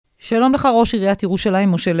שלום לך ראש עיריית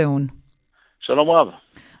ירושלים, משה ליאון. שלום רב.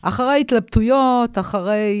 אחרי התלבטויות,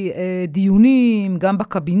 אחרי דיונים, גם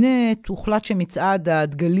בקבינט, הוחלט שמצעד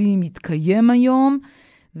הדגלים יתקיים היום,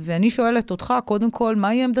 ואני שואלת אותך, קודם כל,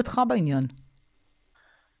 מהי עמדתך בעניין?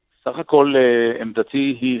 סך הכל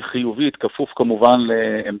עמדתי היא חיובית, כפוף כמובן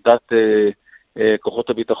לעמדת כוחות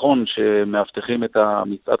הביטחון שמאבטחים את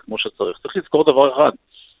המצעד כמו שצריך. צריך לזכור דבר אחד,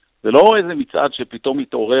 זה לא איזה מצעד שפתאום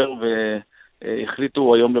התעורר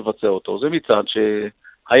והחליטו היום לבצע אותו, זה מצעד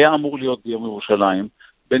שהיה אמור להיות ביום ירושלים,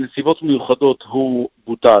 בנסיבות מיוחדות הוא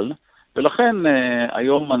בוטל, ולכן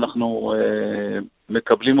היום אנחנו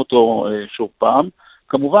מקבלים אותו שוב פעם,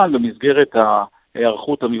 כמובן במסגרת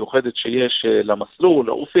ההיערכות המיוחדת שיש למסלול,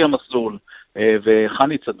 לאופי המסלול,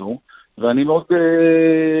 וכאן יצעדו, ואני מאוד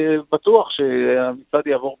בטוח שהמצעד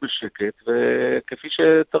יעבור בשקט, וכפי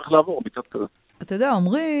שצריך לעבור מצעד כזה. אתה יודע,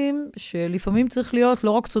 אומרים שלפעמים צריך להיות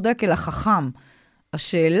לא רק צודק, אלא חכם.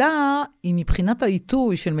 השאלה היא מבחינת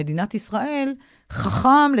העיתוי של מדינת ישראל,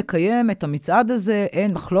 חכם לקיים את המצעד הזה,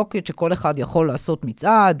 אין מחלוקת שכל אחד יכול לעשות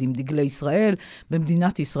מצעד עם דגלי ישראל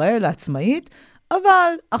במדינת ישראל העצמאית,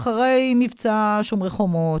 אבל אחרי מבצע שומרי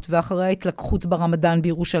חומות, ואחרי ההתלקחות ברמדאן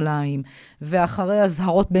בירושלים, ואחרי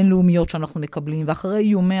הזהרות בינלאומיות שאנחנו מקבלים, ואחרי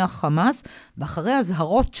איומי החמאס, ואחרי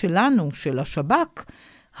הזהרות שלנו, של השב"כ,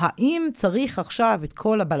 האם צריך עכשיו את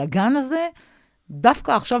כל הבלגן הזה,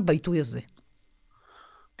 דווקא עכשיו בעיתוי הזה?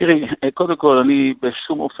 תראי, קודם כל, אני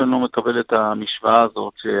בשום אופן לא מקבל את המשוואה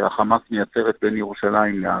הזאת שהחמאס מייצרת בין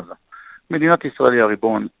ירושלים לעזה. מדינת ישראל היא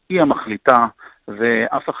הריבון, היא המחליטה,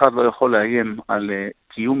 ואף אחד לא יכול לאיים על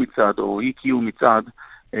קיום מצעד או אי קיום מצעד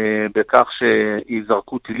בכך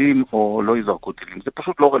שיזרקו טילים או לא יזרקו טילים. זה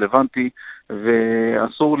פשוט לא רלוונטי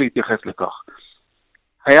ואסור להתייחס לכך.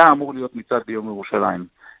 היה אמור להיות מצעד ביום ירושלים.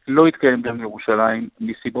 לא התקיים ביום ירושלים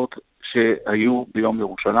מסיבות שהיו ביום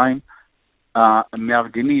ירושלים.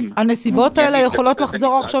 המארגנים... הנסיבות האלה יכולות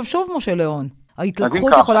לחזור עכשיו שוב, משה ליאון.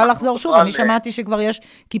 ההתלקחות יכולה לחזור שוב. אני שמעתי שכבר יש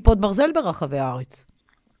כיפות ברזל ברחבי הארץ.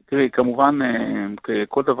 תראי, כמובן,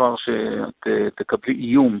 כל דבר שתקבלי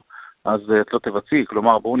איום, אז את לא תבצעי.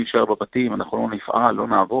 כלומר, בואו נשאר בבתים, אנחנו לא נפעל, לא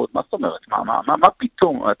נעבוד. מה זאת אומרת? מה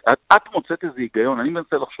פתאום? את מוצאת איזה היגיון. אני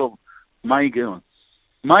מנסה לחשוב מה ההיגיון.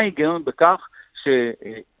 מה ההיגיון בכך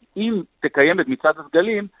שאם תקיים את מצעד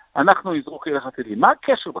הדגלים, אנחנו נזרוק אליך טילים. מה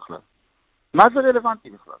הקשר בכלל? מה זה רלוונטי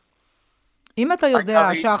בכלל? אם אתה יודע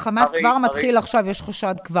שהחמאס כבר מתחיל עכשיו, יש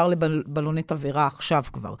חשד כבר לבלוני תבערה עכשיו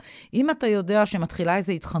כבר. אם אתה יודע שמתחילה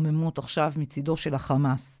איזו התחממות עכשיו מצידו של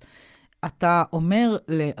החמאס, אתה אומר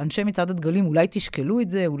לאנשי מצעד הדגלים, אולי תשקלו את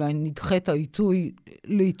זה, אולי נדחה את העיתוי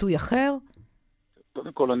לעיתוי אחר?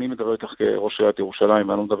 קודם כל, אני מדבר איתך כראש עיריית ירושלים,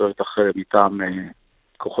 ואני לא מדבר איתך מטעם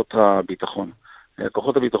כוחות הביטחון.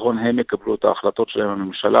 כוחות הביטחון הם יקבלו את ההחלטות שלהם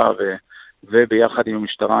בממשלה, וביחד עם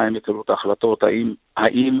המשטרה הם יקבלו את ההחלטות,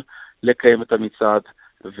 האם לקיים את המצעד,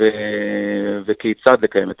 וכיצד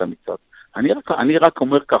לקיים את המצעד. אני רק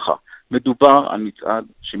אומר ככה, מדובר על מצעד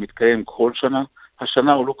שמתקיים כל שנה,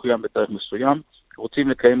 השנה הוא לא קיים בתאריך מסוים, רוצים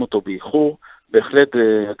לקיים אותו באיחור, בהחלט,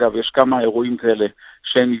 אגב, יש כמה אירועים כאלה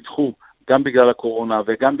שנדחו, גם בגלל הקורונה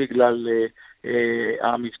וגם בגלל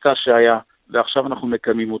המבצע שהיה, ועכשיו אנחנו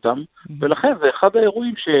מקיימים אותם, ולכן זה אחד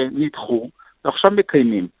האירועים שנדחו, ועכשיו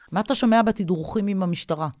מקיימים. מה אתה שומע בתדרוכים עם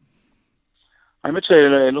המשטרה? האמת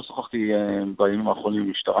שלא שוחחתי בימים האחרונים עם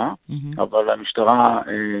המשטרה, אבל המשטרה,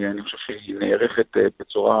 אני חושב שהיא נערכת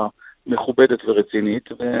בצורה מכובדת ורצינית,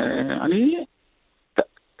 ואני,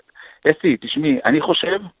 תשמעי, אני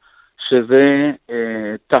חושב שזה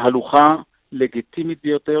תהלוכה לגיטימית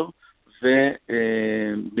ביותר,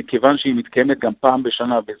 ומכיוון שהיא מתקיימת גם פעם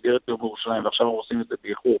בשנה במסגרת יום ירושלים, ועכשיו אנחנו עושים את זה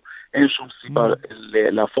באיחור, אין שום סיבה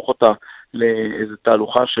להפוך אותה לאיזו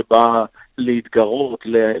תהלוכה שבאה להתגרות,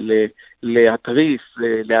 להתריס,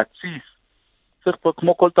 להציף. צריך פה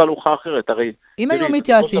כמו כל תהלוכה אחרת, הרי... אם היו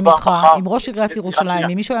מתייעצים איתך, עם ראש עיריית ירושלים,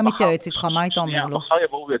 אם מישהו היה מתייעץ איתך, מה היית אומר לו? מחר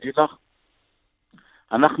יבואו ויגיד לך,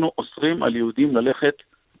 אנחנו אוסרים על יהודים ללכת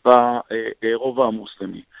ברובע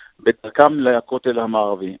המוסלמי, בדרכם לכותל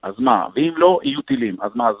המערבי. אז מה? ואם לא, יהיו טילים.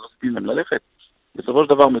 אז מה? אז לא סתים להם ללכת? בסופו של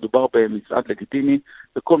דבר מדובר במצעד לגיטימי,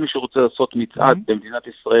 וכל מי שרוצה לעשות מצעד במדינת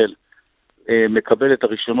ישראל, מקבל את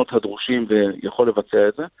הרישיונות הדרושים ויכול לבצע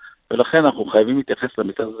את זה, ולכן אנחנו חייבים להתייחס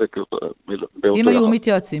למצעד הזה באותו יחד. אם היו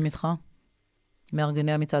מתייעצים איתך,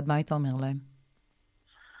 מארגני המצעד, מה היית אומר להם?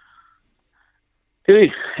 תראי,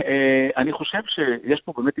 אני חושב שיש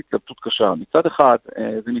פה באמת התלבטות קשה. מצד אחד,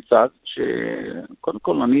 זה מצעד שקודם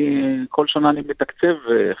כל, כל שנה אני מתקצב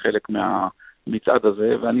חלק מהמצעד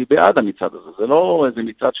הזה, ואני בעד המצעד הזה. זה לא איזה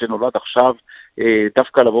מצעד שנולד עכשיו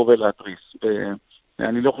דווקא לבוא ולהתריס.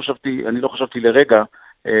 אני לא חשבתי לרגע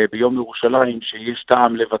ביום ירושלים שיש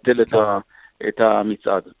טעם לבטל את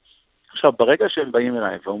המצעד. עכשיו, ברגע שהם באים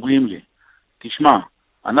אליי ואומרים לי, תשמע,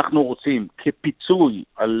 אנחנו רוצים כפיצוי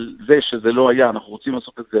על זה שזה לא היה, אנחנו רוצים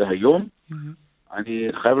לעשות את זה היום, אני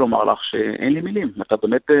חייב לומר לך שאין לי מילים. אתה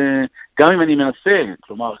באמת, גם אם אני מנסה,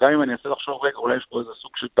 כלומר, גם אם אני אנסה לחשוב רגע, אולי יש פה איזה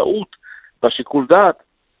סוג של טעות בשיקול דעת,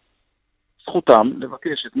 זכותם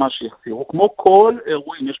לבקש את מה שיחסירו. כמו כל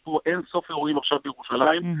אירועים, יש פה אין סוף אירועים עכשיו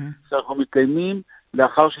בירושלים, שאנחנו מתקיימים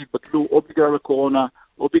לאחר שהתבטלו או בגלל הקורונה,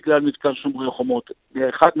 או בגלל מתקן שומרי החומות.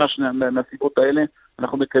 אחד מהסיבות האלה,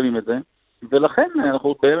 אנחנו מקיימים את זה. ולכן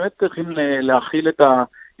אנחנו באמת צריכים להכיל את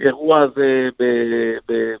האירוע הזה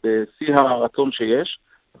בשיא הרצון שיש,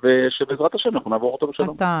 ושבעזרת השם אנחנו נעבור אותו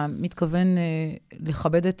בשלום. אתה מתכוון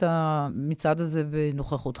לכבד את המצעד הזה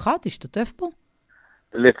בנוכחותך? תשתתף פה?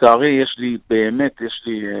 לצערי יש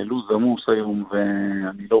לי לוז עמוס היום,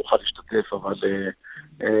 ואני לא אוכל להשתתף, אבל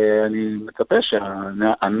אני מצפה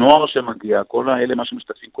שהנוער שמגיע, כל האלה מה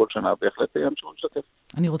שמשתתפים כל שנה, בהחלט ימשיכו להשתתף.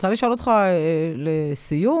 אני רוצה לשאול אותך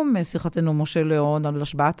לסיום שיחתנו משה ליאון על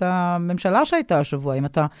השבעת הממשלה שהייתה השבוע. אם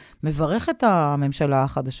אתה מברך את הממשלה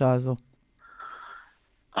החדשה הזו?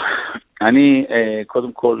 אני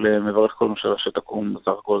קודם כל מברך כל ממשלה שתקום,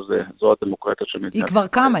 בסך הכל זו הדמוקרטיה של מדינת.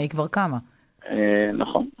 היא כבר קמה.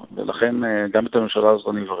 נכון, ולכן גם את הממשלה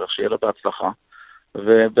הזו אני מברך, שיהיה לה בהצלחה.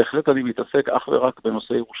 ובהחלט אני מתעסק אך ורק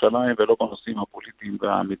בנושא ירושלים ולא בנושאים הפוליטיים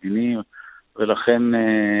והמדיניים, ולכן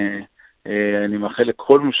אני מאחל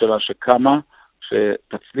לכל ממשלה שקמה,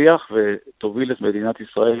 שתצליח ותוביל את מדינת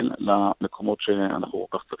ישראל למקומות שאנחנו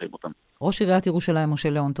כל כך צריכים אותם. ראש עיריית ירושלים, משה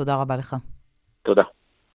ליאון, תודה רבה לך. תודה.